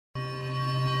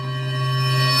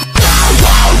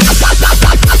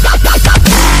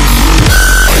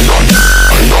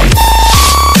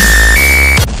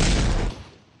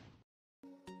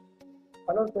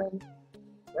Hello friends,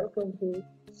 welcome to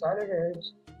Solid Edge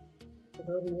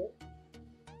tutorial.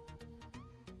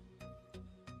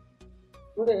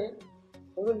 Today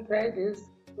we will try this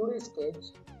 2D sketch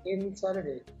in Solid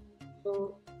Edge.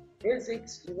 So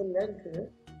basics you will learn today.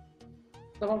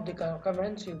 Some of the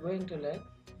commands you're going to learn.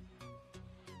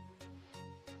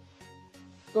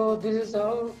 So this is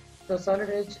how the Solid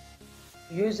Edge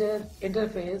user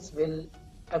interface will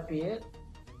appear.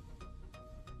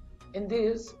 In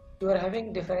this you are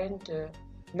having different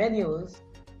menus,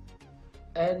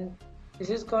 and this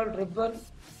is called ribbon,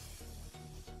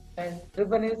 and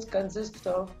ribbon is consists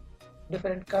of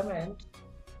different commands,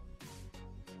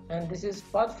 and this is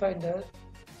pathfinder,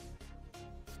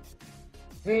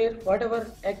 where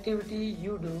whatever activity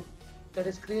you do that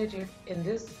is created in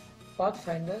this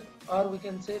pathfinder, or we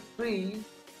can say tree,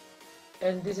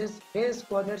 and this is base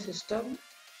coordinate system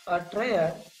or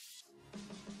triad.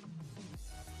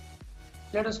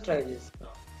 Let us try this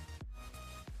now.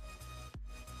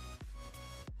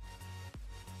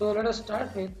 So let us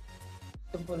start with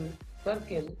simple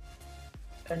circle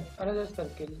and another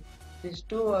circle. These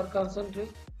two are concentric.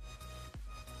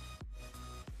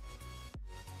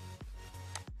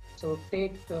 So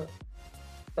take the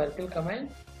circle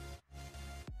command,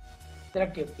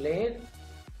 select a plane,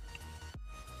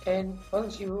 and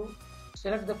once you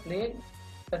select the plane,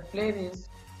 that plane is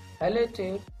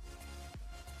highlighted,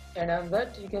 and on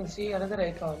that you can see another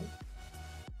icon,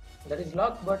 that is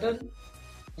lock button.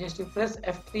 Just to press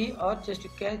F3 or just to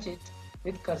catch it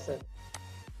with cursor.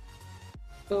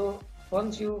 So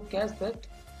once you catch that,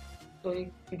 so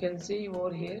you can see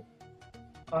over here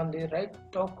on the right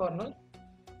top corner,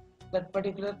 that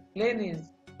particular plane is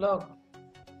locked.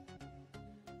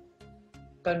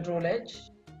 Control H,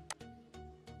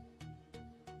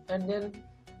 and then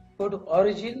go to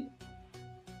origin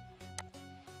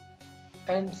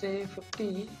and say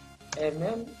 50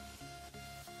 mm,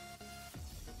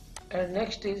 and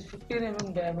next is 15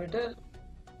 mm diameter.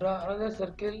 Draw another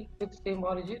circle with same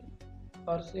origin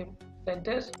or same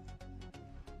center.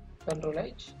 Control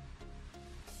H,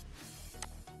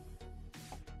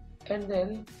 and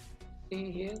then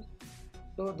see here.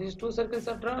 So these two circles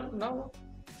are drawn. Now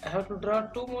I have to draw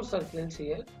two more circles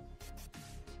here.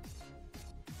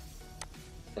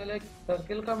 Select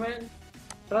circle command,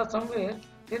 draw somewhere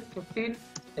with 15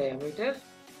 diameter,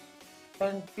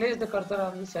 and place the cursor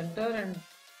on the center and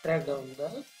drag down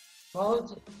the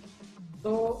mouse.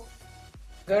 So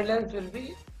guidelines will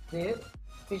be there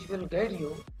which will guide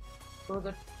you, so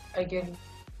that I can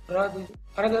draw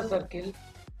another circle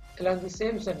along the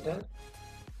same center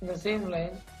in the same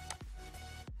line.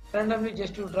 Randomly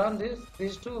just to draw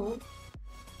these two,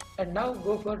 and now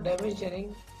go for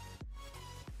dimensioning.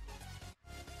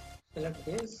 Select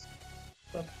this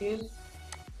circle,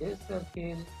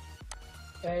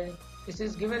 and this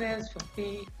is given as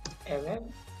 50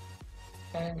 mm,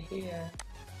 and here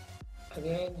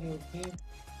again you give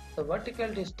the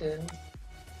vertical distance,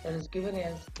 that is given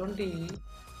as 20,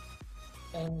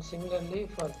 and similarly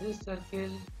for this circle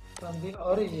from the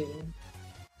origin,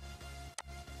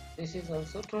 this is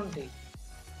also 20.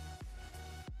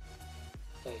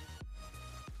 Right.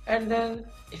 And then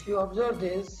if you observe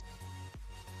this,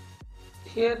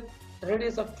 here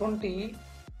radius of 20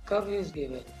 curve is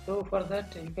given. So for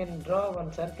that you can draw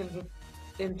one circle with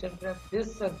same center of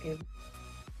this circle.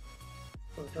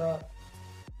 So draw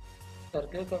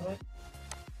circle command,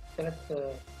 select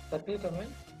the circle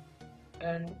command,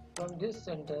 and from this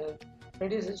center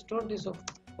radius is 20, so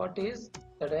what is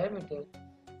the diameter,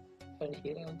 and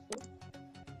here also.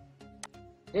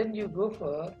 Then you go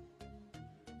for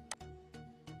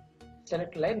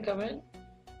select line command,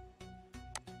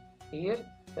 here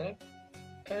select,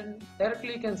 and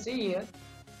directly you can see here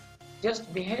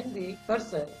just behind the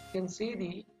cursor you can see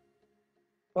the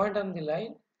point on the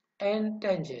line and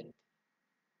tangent.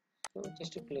 So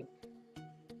just to click.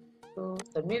 So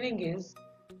the meaning is,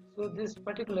 so this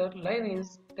particular line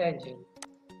is tangent.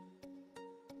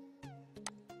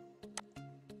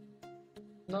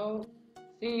 Now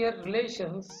see here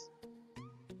relations,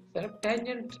 select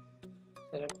tangent,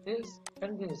 select this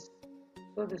and this.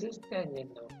 So this is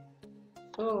tangent now.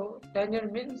 So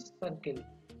tangent means circle,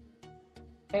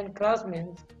 and cross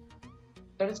means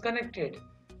that is connected.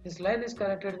 This line is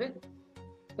connected with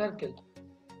circle.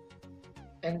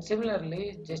 And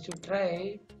similarly, just to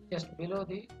try, just below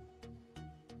the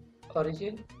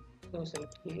origin, so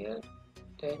select here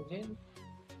tangent,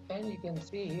 and you can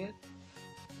see here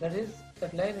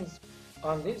that line is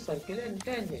on the circle and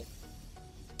tangent.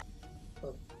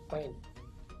 So fine.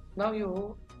 Now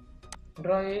you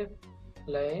draw a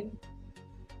line,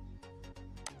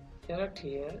 select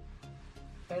here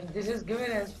and this is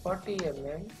given as 40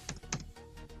 mm.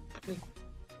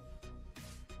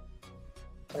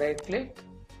 Right click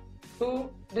to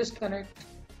disconnect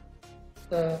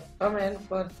the command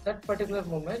for that particular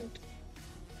moment,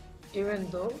 even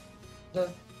though the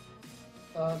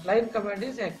line command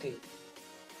is active.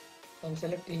 And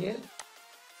select here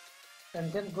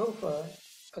and then go for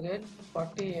again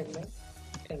 40 mm,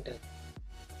 enter.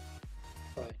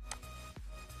 Fine.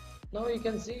 Now you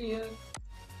can see here,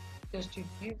 just you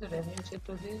give the dimension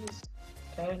to this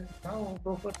and now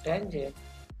go for tangent.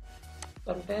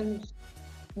 Sometimes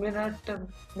you may not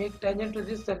make tangent to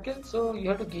this circle, so you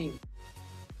have to give.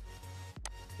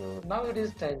 So now it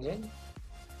is tangent,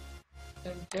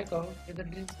 and check out whether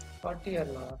it is 40 or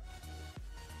not.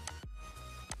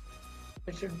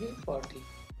 It should be 40.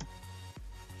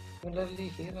 Similarly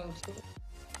here also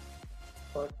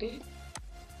 40,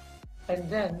 and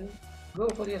then go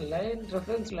for your line,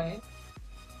 reference line.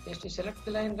 Just to select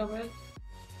the line command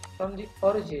from the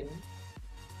origin,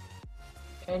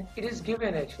 and it is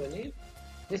given actually.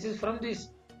 This is from this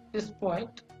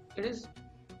point. It is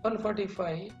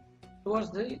 145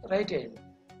 towards the right end.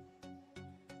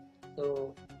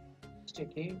 So just to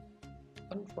give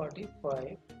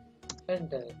 145,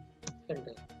 enter.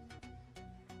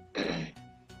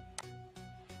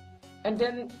 And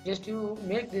then just you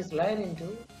make this line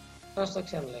into cross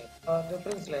section line or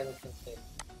reference line, you can say,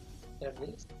 like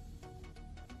this.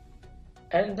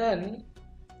 And then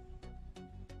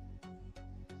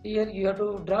here you have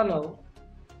to draw now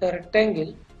the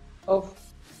rectangle of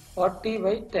 40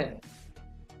 by 10.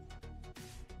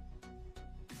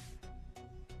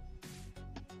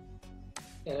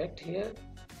 Select here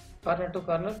corner to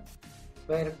corner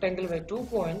by rectangle by 2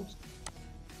 points.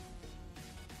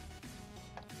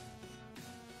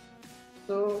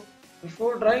 So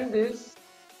before drawing this,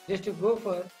 just to go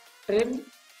for trim,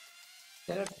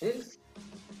 select this,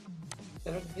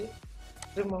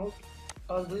 trim out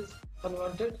all this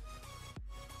unwanted,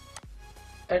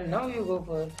 and now you go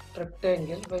for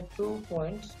rectangle by 2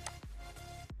 points.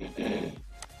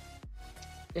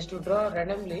 Just to draw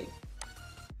randomly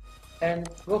and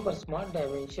go for smart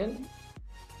dimension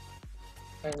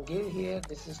and give here,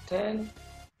 this is 10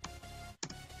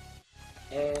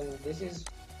 and this is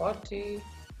 40.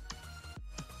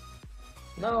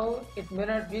 Now it may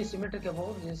not be symmetric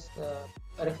about this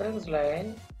reference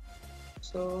line,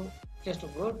 so just to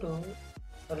go to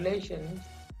relations,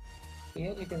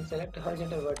 here you can select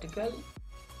horizontal vertical,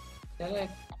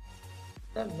 select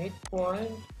the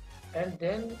midpoint and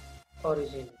then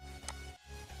origin,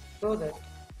 so that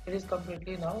it is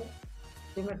completely now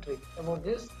symmetric about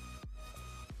this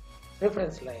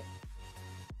reference line.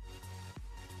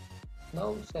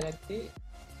 Now select the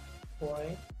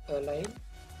point line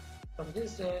from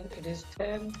this end, it is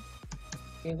 10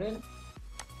 given,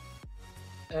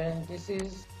 and this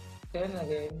is 10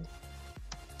 again,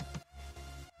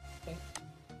 okay.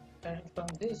 And from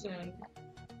this end,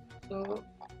 so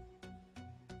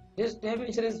this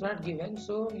dimension is not given,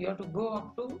 so you have to go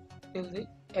up to till the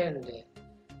end.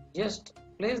 Just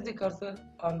place the cursor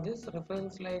on this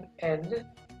reference line end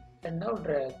and now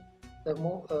drag the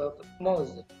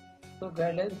mouse, so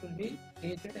guidelines will be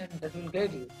created and that will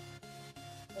guide you,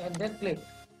 and then click.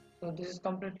 So this is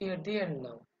completely at the end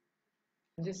now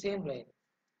in the same line.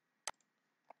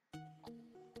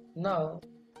 Now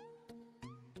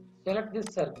select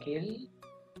this circle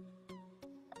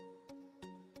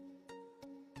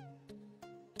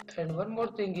and one more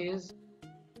thing is,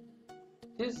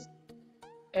 this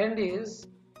end is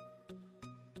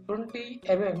 20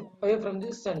 mm away from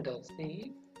this center.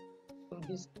 See, so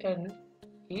this end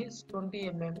is 20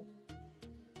 mm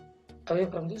away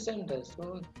from the center.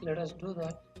 So let us do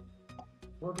that.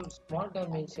 Go to small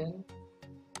dimension,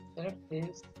 select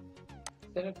this,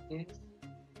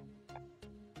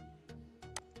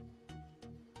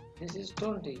 this is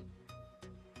 20.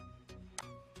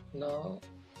 Now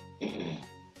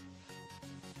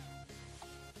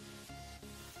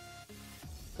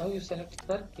now you select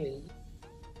circle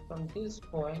from this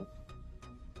point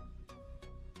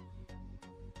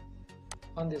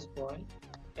on this point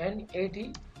and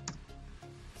 80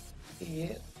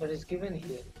 here, that is given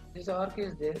here. This arc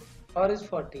is there, R is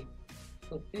 40.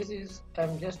 So this is, I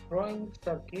am just drawing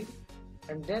circle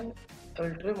and then I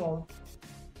will trim out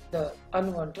the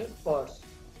unwanted parts.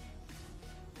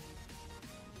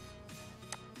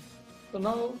 So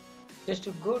now just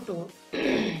to go to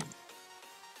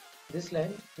this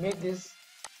line, make this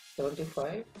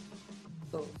 75.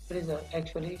 So it is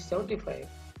actually 75.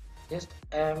 Just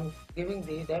I am giving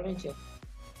the dimension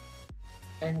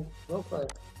and go for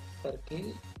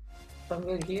circle.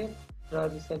 Somewhere here draw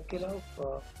the circle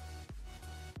of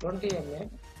 20 mm.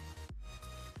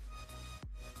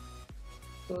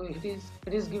 So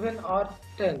it is given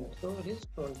R10, so it is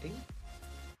 20.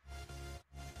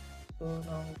 So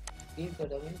now give the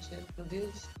dimension to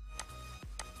this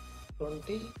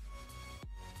 20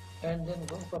 and then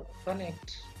go for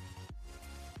connect.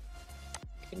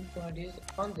 In point is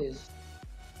on this.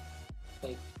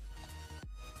 Right.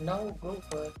 Now go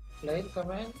for line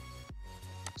command,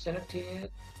 select here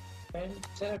and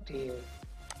select here.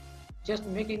 Just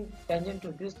making tangent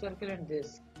to this circle and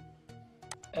this.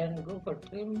 And go for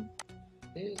trim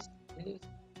this, this,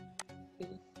 this,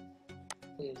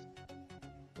 this.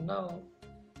 Now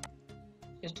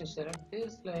just to select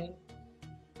this line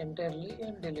entirely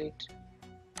and delete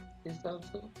this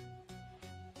also.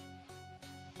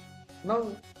 Now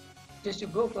just to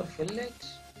go for fillet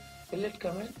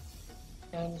command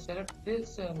and select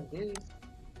this and this,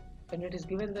 and it is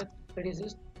given that radius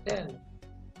is 10.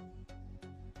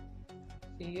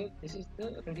 See here, this is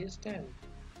the radius 10.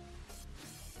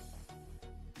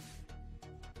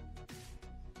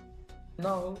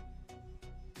 Now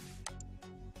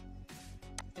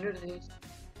select this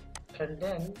and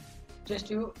then just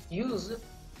you use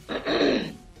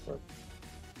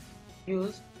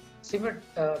use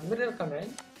mirror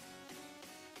command.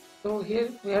 So here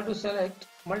we have to select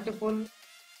multiple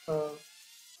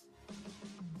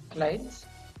lines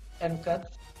and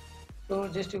curves. So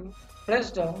just to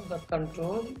press down the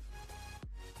control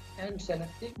and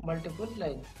select the multiple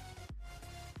lines.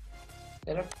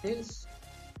 Select this,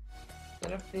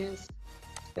 select this,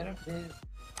 select this,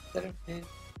 select this,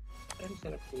 and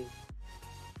select this.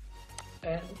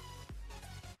 And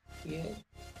here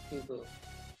we go.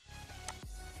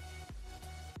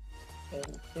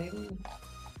 And then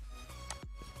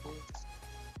this.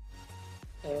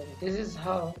 And this is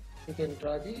how you can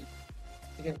draw you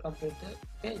can complete the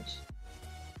sketch.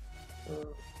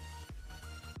 So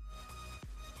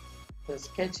the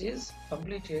sketch is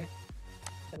completed,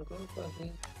 and go for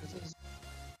this. This is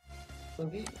to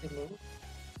be removed.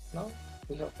 Now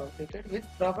we have completed with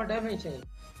proper dimension.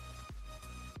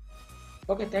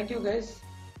 Okay, thank you guys.